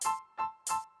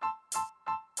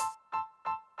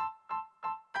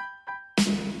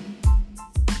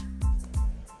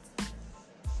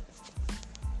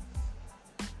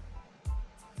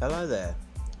Hello there,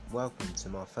 welcome to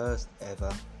my first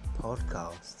ever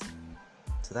podcast.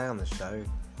 Today on the show,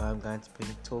 I'm going to be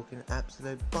talking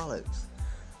absolute bollocks.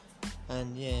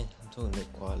 And yeah, I'm talking a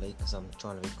bit quietly because I'm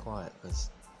trying to be quiet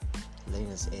because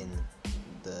Lena's in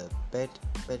the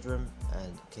bedroom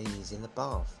and Key's in the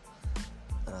bath.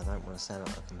 And I don't want to sound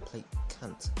like a complete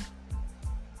cunt.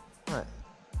 Right,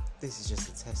 this is just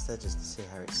a tester just to see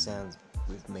how it sounds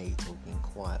with me talking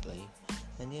quietly.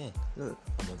 And yeah, look,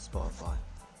 I'm on Spotify.